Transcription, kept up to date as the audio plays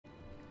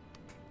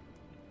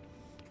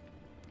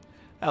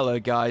Hello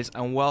guys,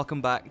 and welcome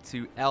back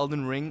to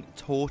Elden Ring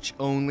Torch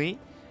Only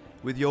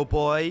with your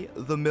boy,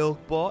 the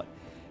Milkbot.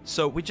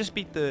 So we just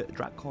beat the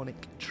Draconic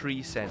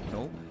Tree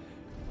Sentinel,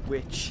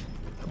 which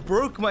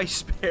broke my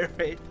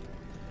spirit.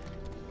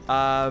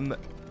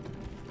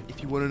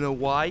 If you want to know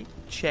why,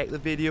 check the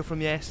video from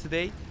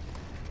yesterday.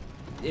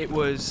 It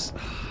was...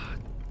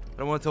 I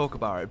don't want to talk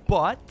about it,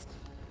 but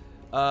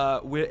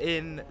we're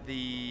in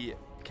the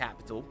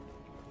capital.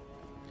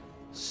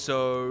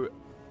 So,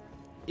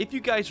 if you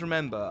guys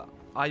remember,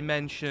 I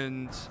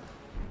mentioned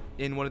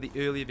in one of the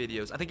earlier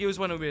videos, I think it was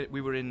when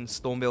we were in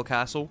Stormvale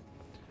Castle,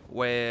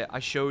 where I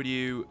showed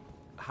you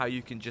how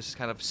you can just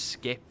kind of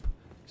skip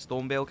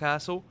Stormvale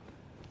Castle,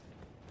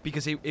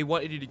 because it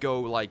wanted you to go,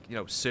 like, you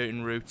know,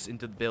 certain routes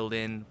into the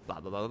building, blah,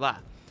 blah, blah, blah.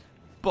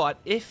 But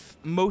if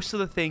most of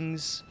the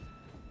things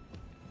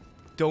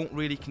don't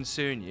really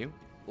concern you,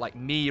 like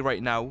me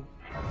right now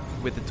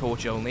with the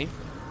torch only,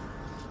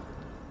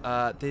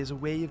 there's a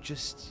way of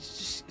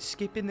just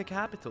skipping the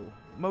capital,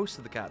 most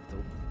of the capital.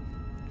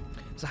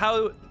 So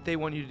how they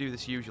want you to do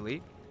this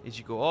usually is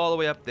you go all the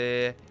way up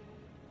there,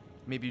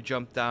 maybe you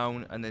jump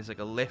down, and there's like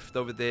a lift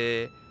over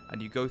there,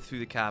 and you go through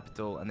the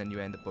capital, and then you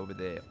end up over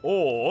there.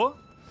 Or,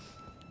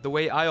 the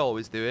way I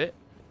always do it,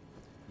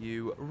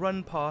 you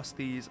run past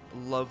these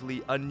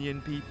lovely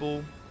onion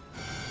people.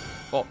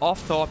 Oh,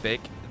 off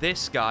topic,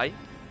 this guy,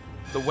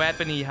 the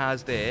weapon he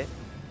has there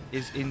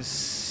is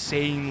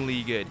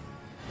insanely good.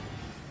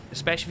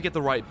 Especially if you get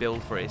the right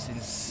build for it, it's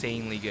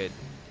insanely good.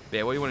 But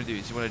yeah, what you want to do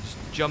is you want to just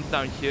jump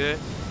down here.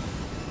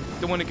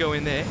 You don't want to go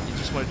in there, you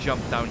just want to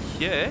jump down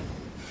here.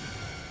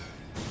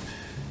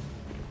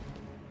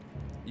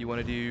 You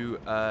want to do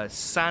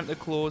Santa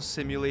Claus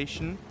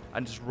simulation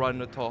and just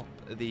run atop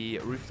the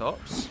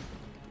rooftops.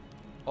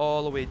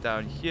 All the way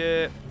down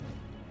here.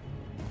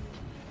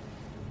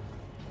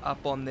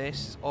 Up on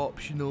this is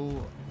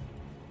optional.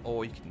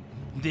 Or you can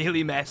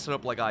nearly mess it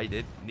up like I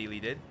did. Nearly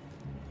did.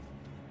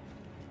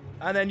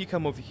 And then you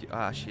come over here.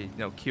 Ah, shit.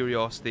 No,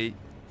 curiosity.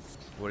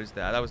 What is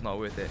that? That was not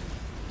worth it.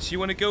 So you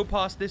want to go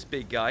past this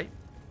big guy.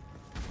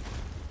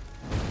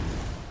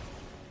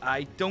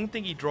 I don't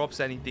think he drops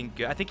anything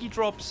good. I think he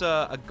drops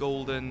a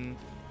golden...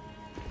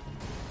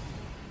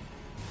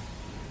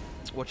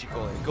 What you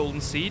call it? Golden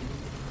seed.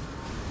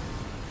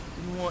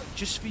 You know what?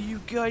 Just for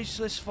you guys,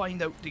 let's find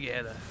out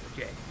together.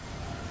 Okay.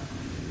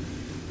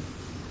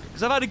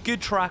 Because I've had a good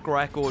track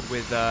record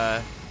with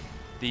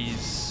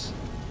these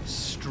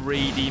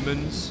stray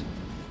demons.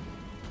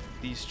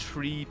 These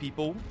tree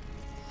people.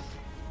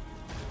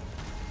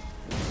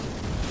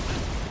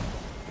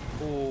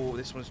 Oh,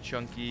 this one's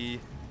chunky.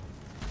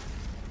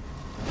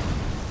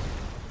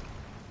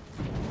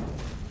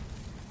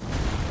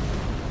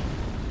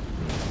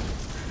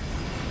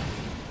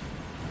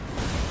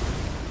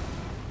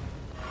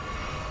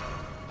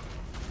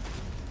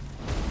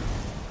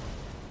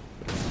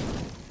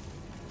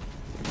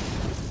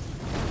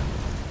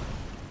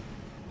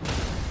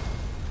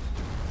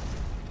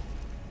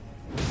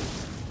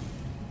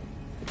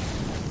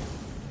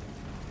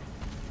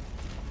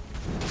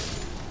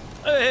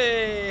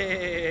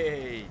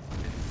 Hey!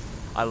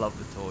 I love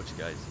the torch,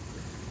 guys.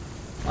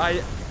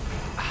 I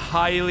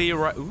highly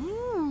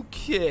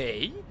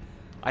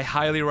I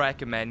highly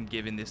recommend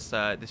giving this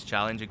this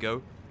challenge a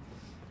go.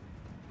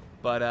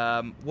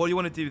 But what you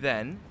want to do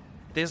then?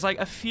 There's like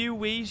a few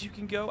ways you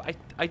can go.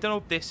 I don't know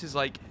if this is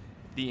like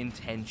the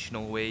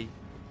intentional way,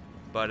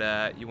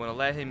 but you want to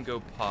let him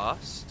go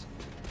past.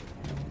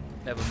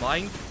 Never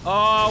mind.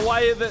 Oh,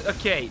 why is it?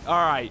 Okay, all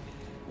right.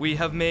 We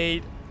have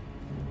made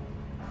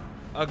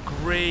a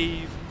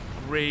grave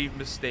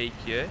mistake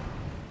here.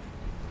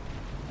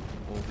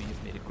 Oh, we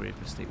have made a grave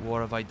mistake.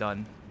 What have I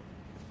done?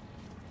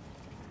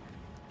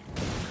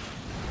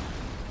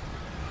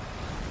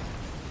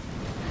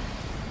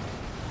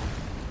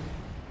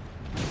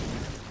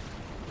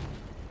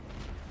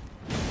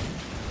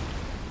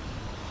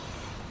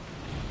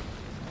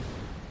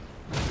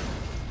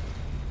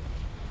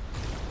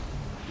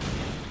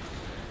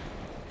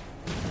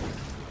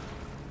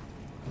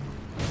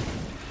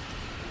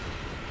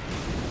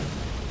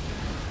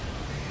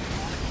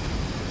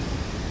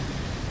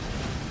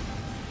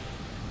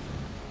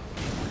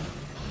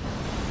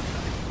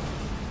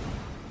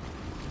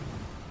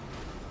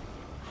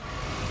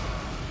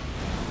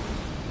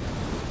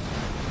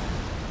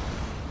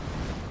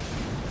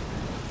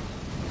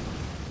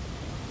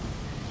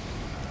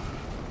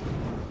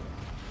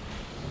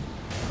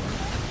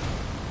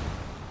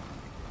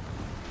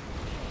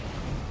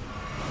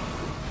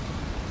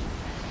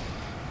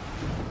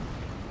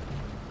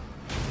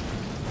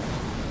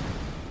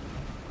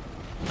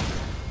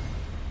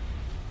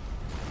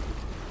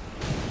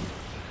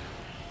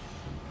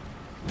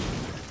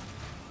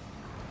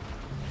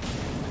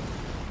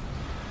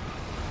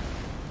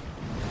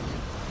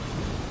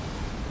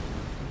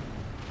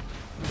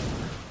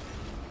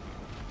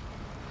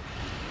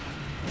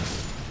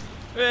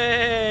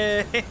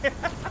 Hey!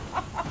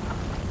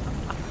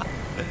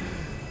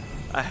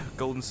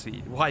 Golden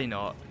seed. Why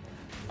not?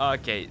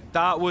 Okay,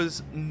 that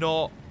was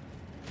not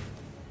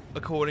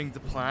according to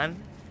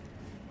plan.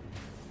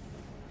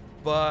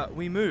 but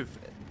we move.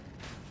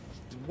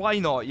 Why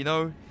not, you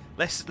know?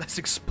 Let's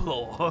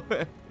explore.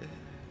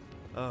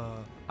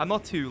 I'm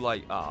not too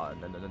like,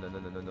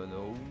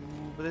 no.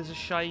 But there's a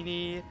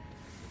shiny.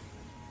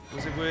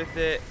 Was it worth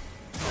it?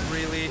 Not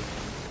really.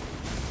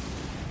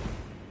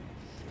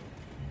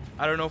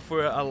 I don't know if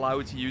we're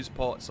allowed to use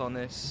pots on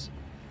this.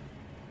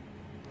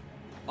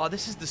 Oh,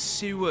 this is the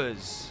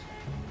sewers.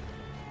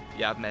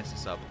 Yeah, I've messed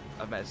this up.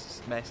 I've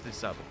messed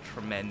this up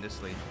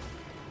tremendously.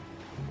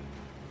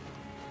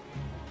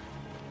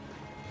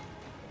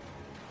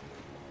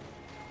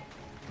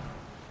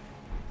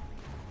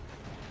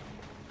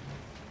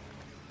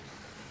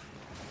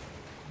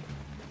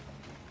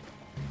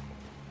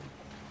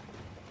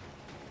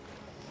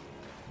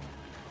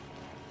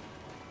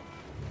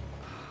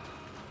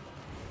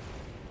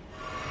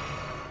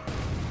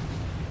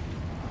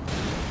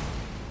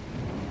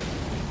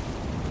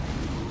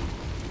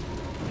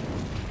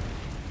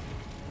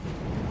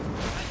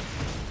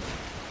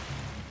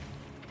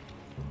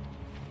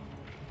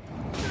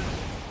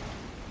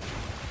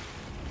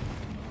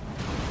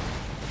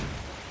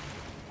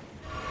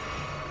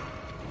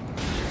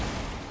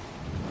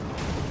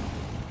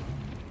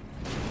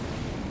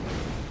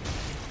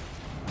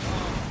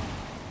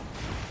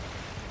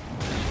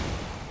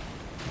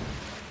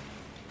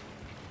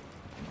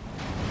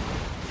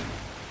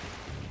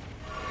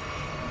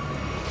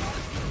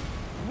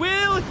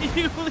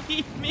 You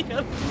leave me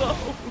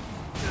alone.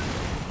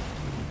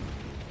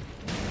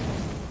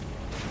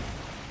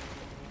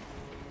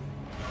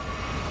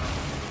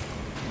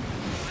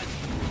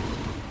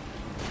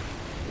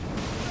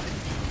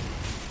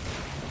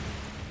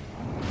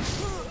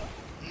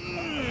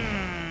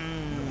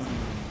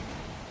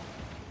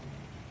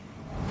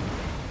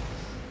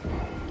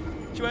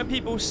 Do you know when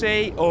people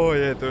say, oh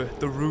yeah,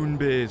 the rune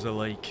bears are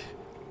like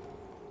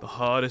the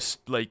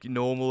hardest like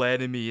normal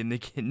enemy in the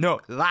game? No,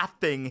 that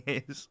thing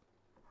is.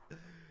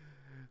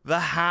 The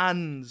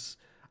hands.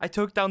 I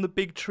took down the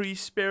big tree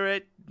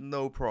spirit.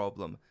 No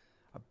problem.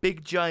 A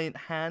big giant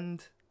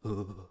hand.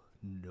 Oh,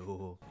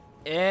 no.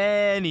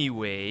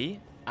 Anyway,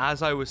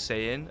 as I was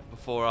saying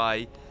before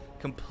I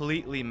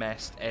completely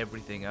messed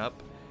everything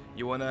up,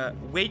 you want to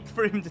wait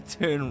for him to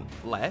turn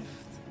left.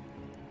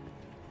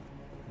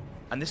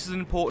 And this is an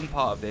important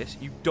part of this.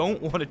 You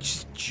don't want to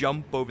just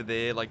jump over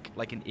there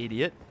like an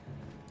idiot.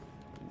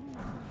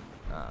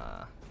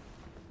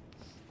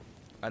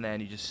 And then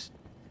you just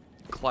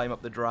climb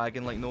up the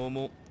dragon like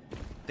normal.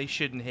 They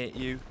shouldn't hit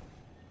you.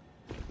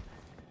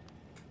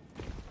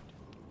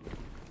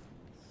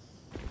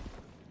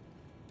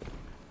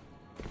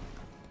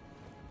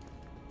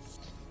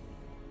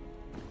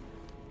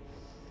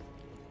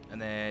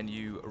 And then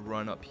you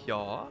run up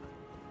here.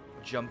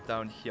 Jump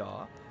down here.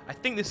 I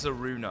think this is a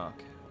rune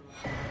arc.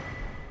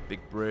 Big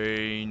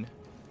brain.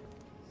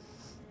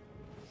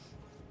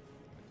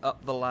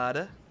 Up the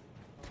ladder.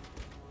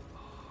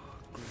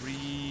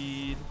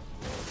 Greed.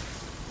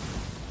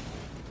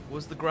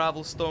 Was the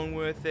gravel stone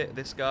worth it?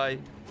 This guy?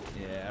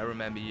 Yeah, I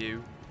remember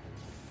you.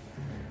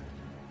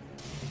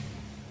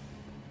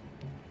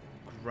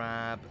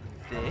 Grab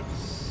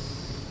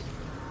this.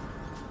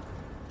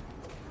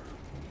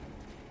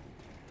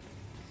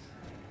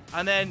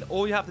 And then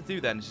all you have to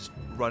do then is just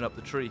run up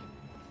the tree.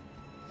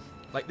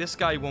 Like, this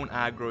guy won't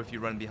aggro if you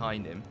run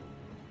behind him.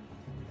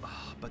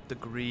 Oh, but the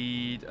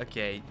greed.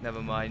 Okay,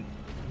 never mind.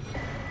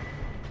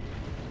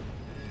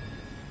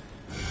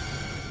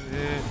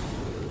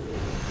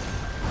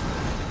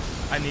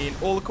 I mean,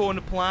 all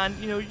according to plan.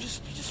 You know, you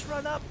just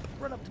run up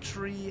the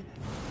tree.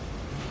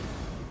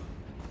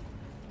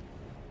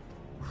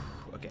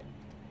 Okay.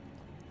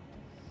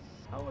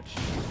 How much?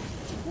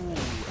 Ooh.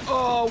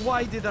 Oh,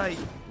 why did I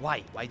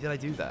did I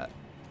do that?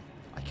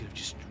 I could have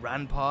just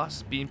ran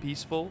past, being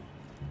peaceful.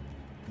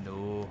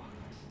 No.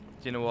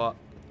 Do you know what?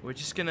 We're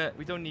just gonna.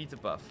 We don't need to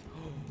buff.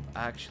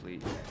 Actually.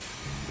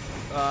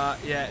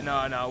 Yeah.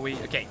 No.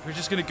 Okay. We're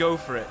just gonna go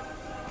for it.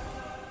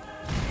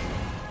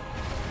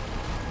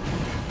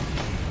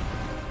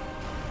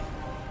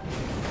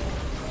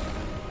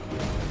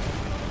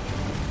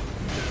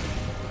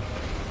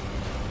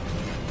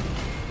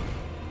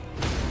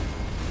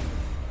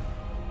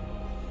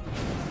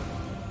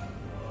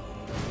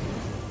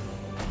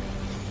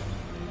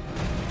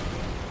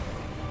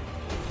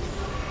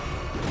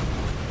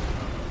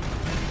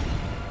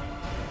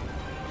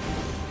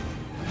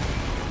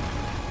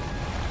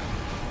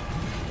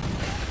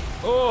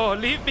 Oh,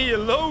 leave me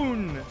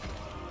alone!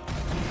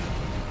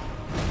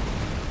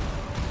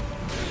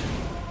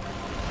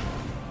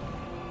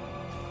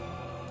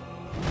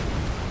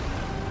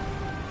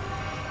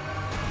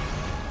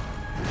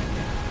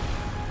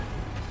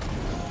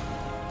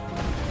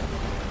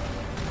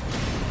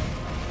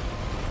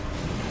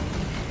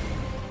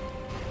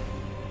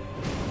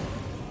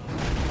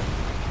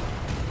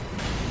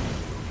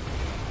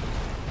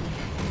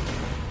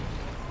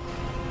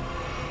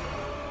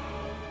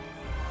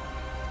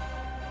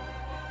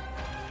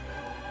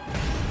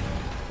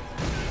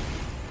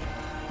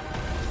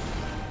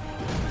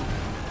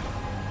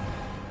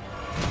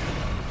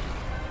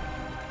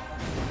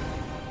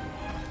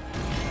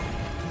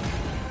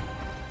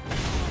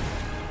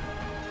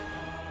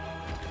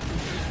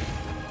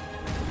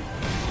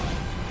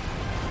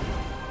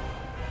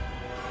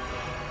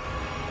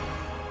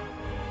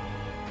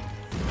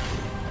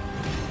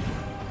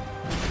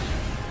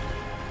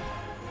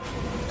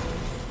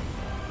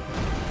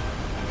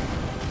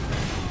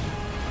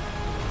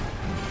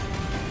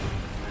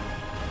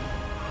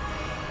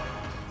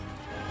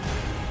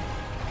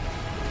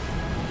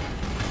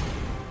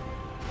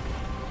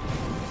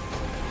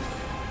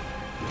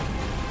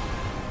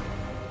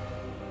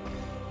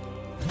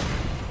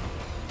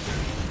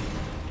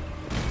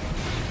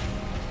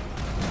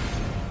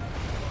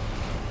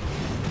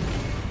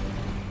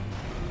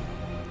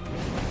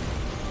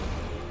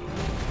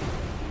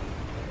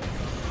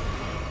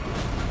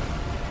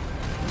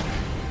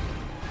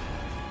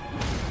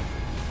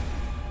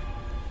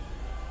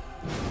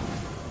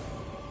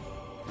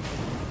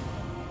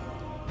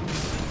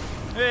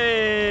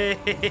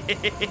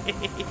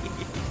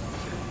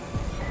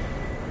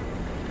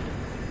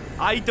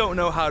 I don't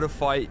know how to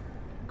fight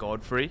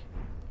Godfrey,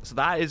 so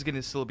that is going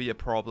to still be a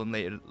problem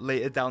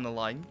later down the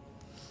line.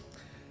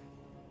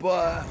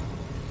 But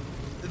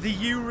the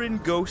urine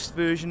ghost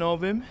version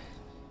of him,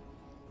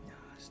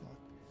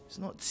 it's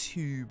not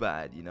too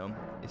bad, you know?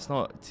 It's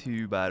not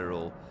too bad at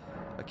all.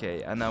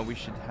 Okay, and now we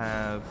should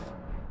have...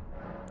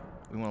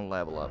 We want to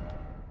level up.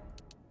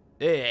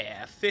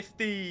 Yeah,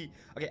 50.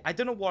 Okay, I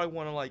don't know what I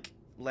want to, like,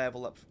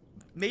 level up.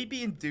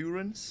 Maybe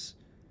endurance.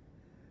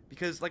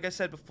 Because, like I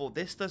said before,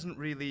 this doesn't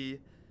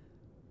really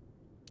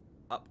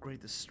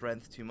upgrade the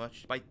strength too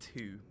much. By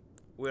 2.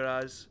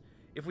 Whereas,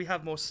 if we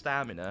have more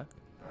stamina...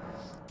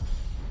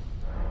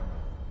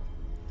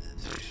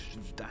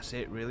 That's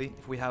it, really.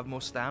 If we have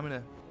more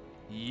stamina.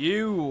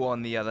 You,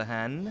 on the other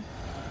hand...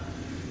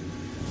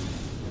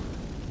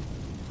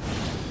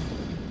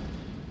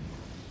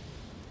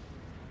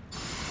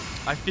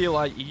 I feel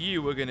like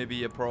you are going to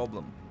be a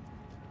problem.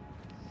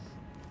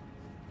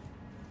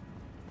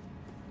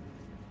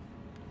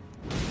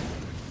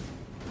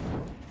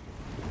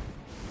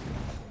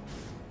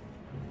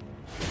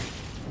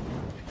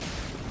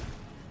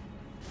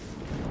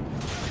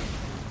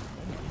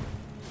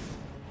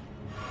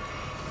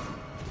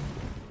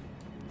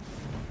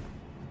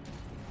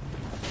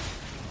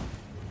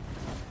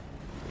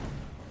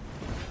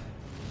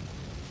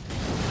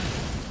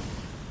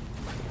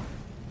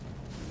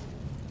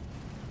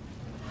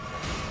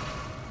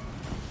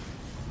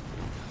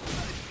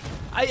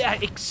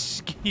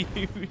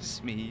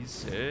 Excuse me,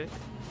 sir.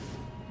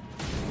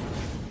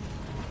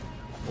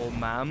 Or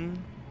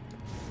ma'am.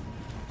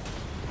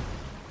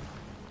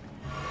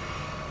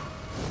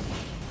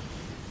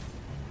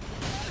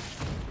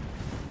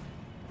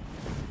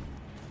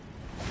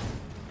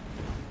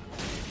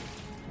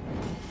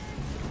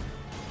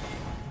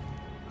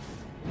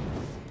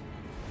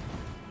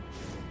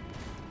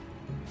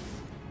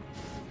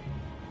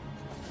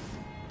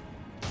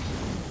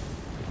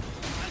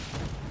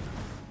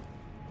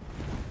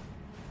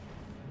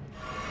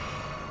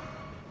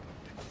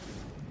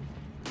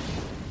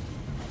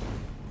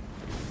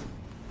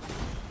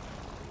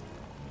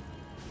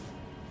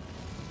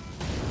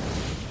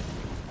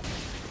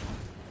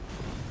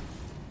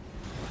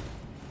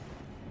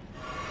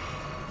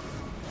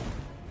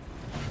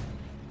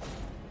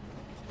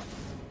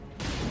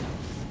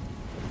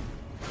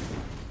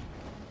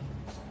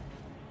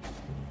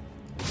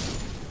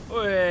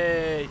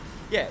 Wait.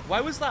 Yeah,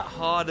 why was that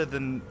harder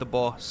than the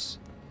boss?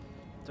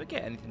 Do I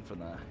get anything from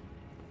that?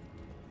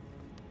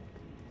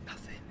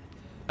 Nothing.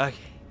 Okay,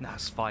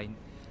 that's fine.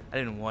 I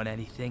didn't want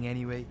anything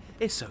anyway.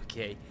 It's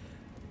okay.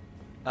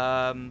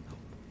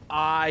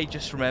 I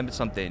just remembered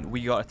something.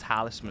 We got a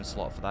talisman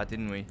slot for that,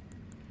 didn't we?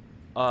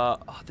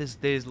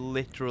 There's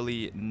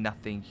literally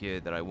nothing here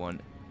that I want.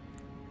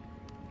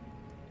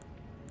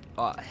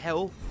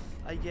 Health,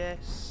 I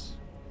guess.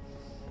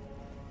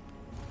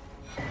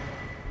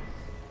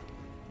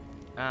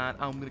 And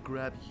I'm gonna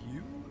grab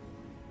you.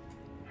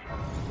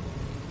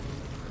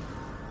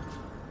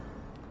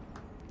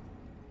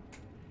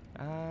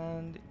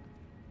 And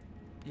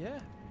yeah,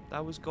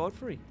 that was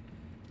Godfrey.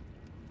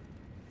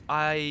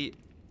 Yeah,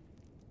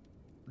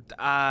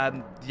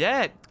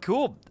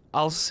 cool.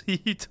 I'll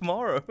see you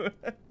tomorrow.